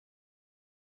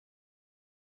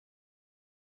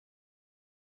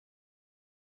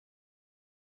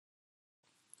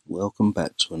Welcome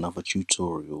back to another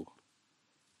tutorial.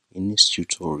 In this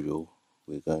tutorial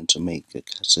we're going to make a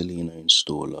Catalina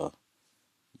installer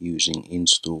using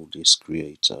Install Disk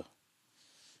Creator.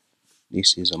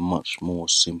 This is a much more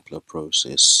simpler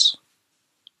process,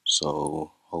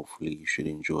 so hopefully you should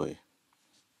enjoy.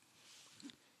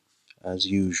 As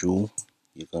usual,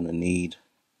 you're going to need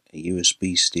a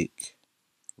USB stick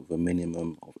with a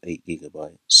minimum of 8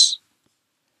 gigabytes,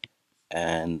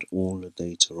 and all the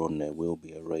data on there will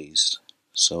be erased,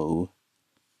 so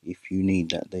if you need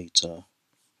that data,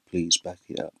 please back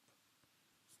it up.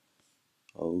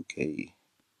 Okay,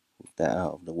 with that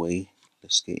out of the way,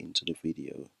 let's get into the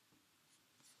video.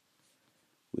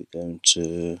 We're going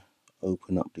to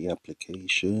open up the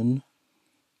application,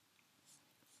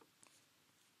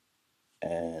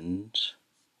 and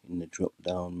in the drop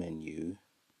down menu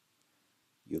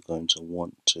you're going to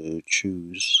want to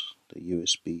choose the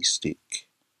USB stick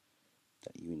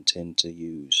that you intend to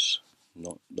use,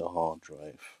 not the hard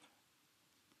drive.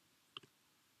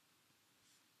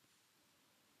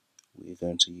 We're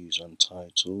going to use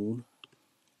Untitled,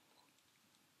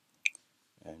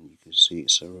 and you can see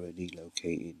it's already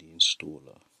located the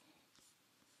installer.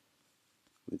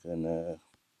 We're going to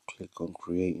click on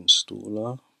Create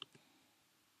Installer.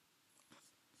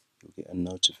 You'll get a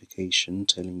notification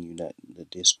telling you that the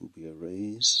disk will be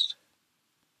erased.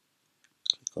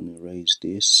 Click on Erase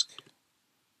Disk.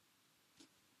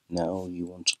 Now you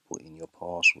want to put in your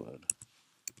password.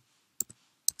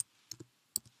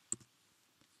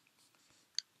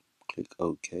 Click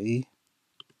OK,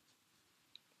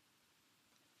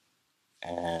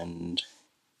 and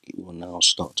it will now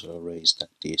start to erase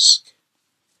that disk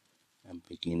and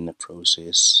begin the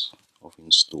process of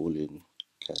installing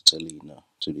Catalina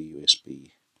to the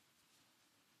USB.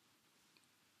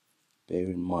 Bear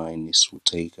in mind this will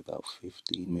take about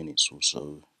 15 minutes or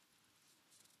so.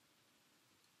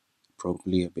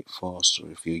 Probably a bit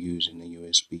faster if you're using a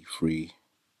USB 3.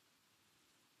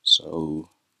 So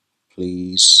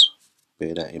please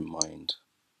bear that in mind.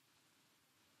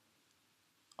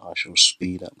 I shall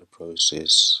speed up the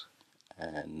process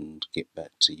and get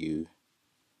back to you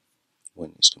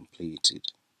when it's completed.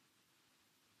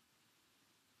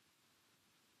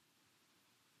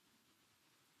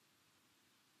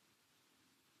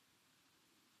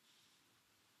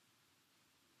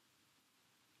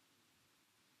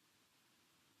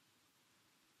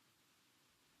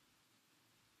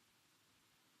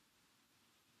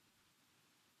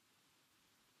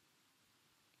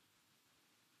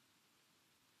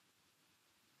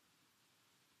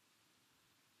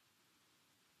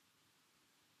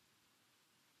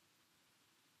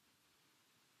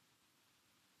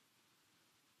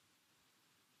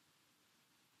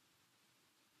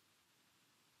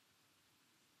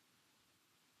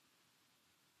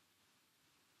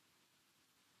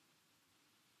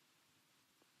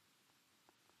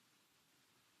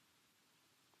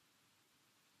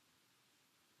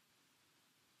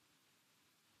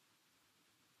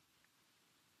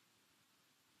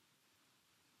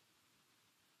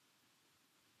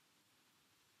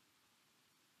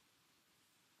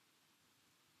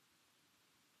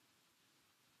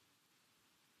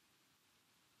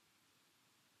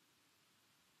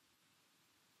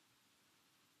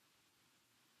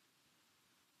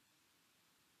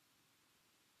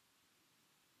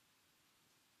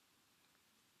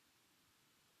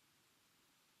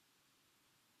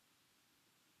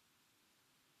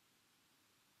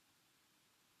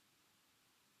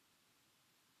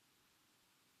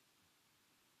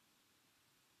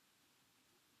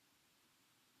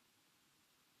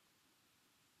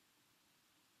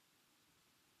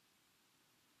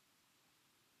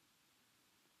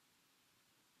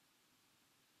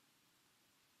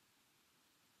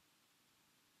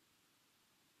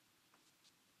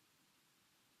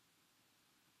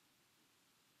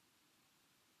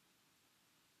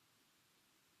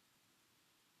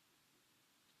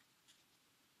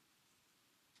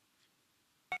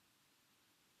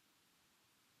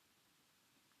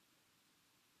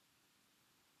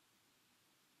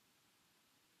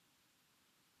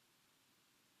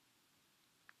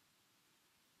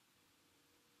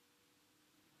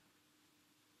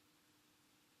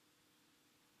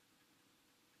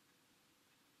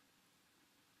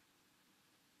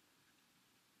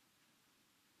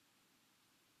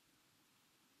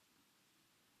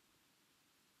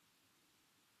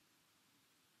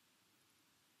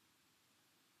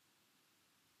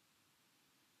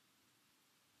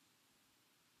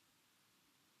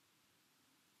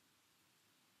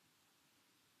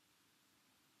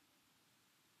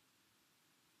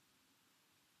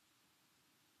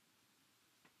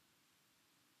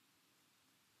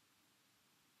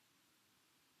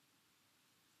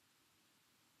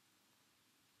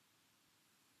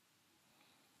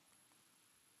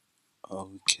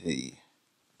 Okay,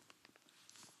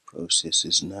 process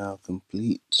is now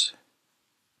complete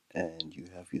and you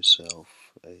have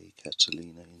yourself a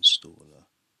Catalina installer.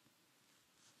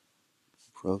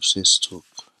 Process took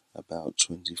about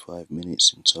 25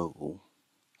 minutes in total,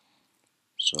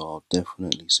 so I'll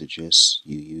definitely suggest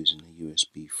you using a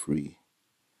USB 3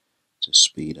 to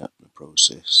speed up the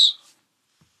process.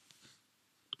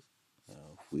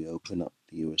 Now if we open up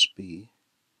the USB,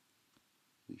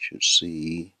 we should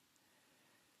see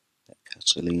that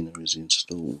Catalina is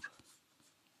installed.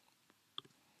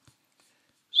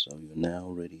 So you're now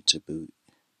ready to boot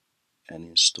and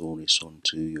install this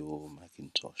onto your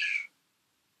Macintosh.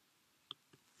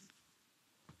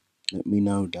 Let me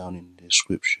know down in the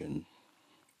description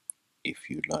if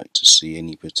you'd like to see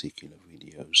any particular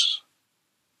videos.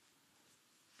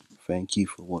 Thank you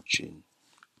for watching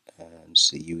and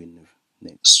see you in the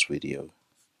next video.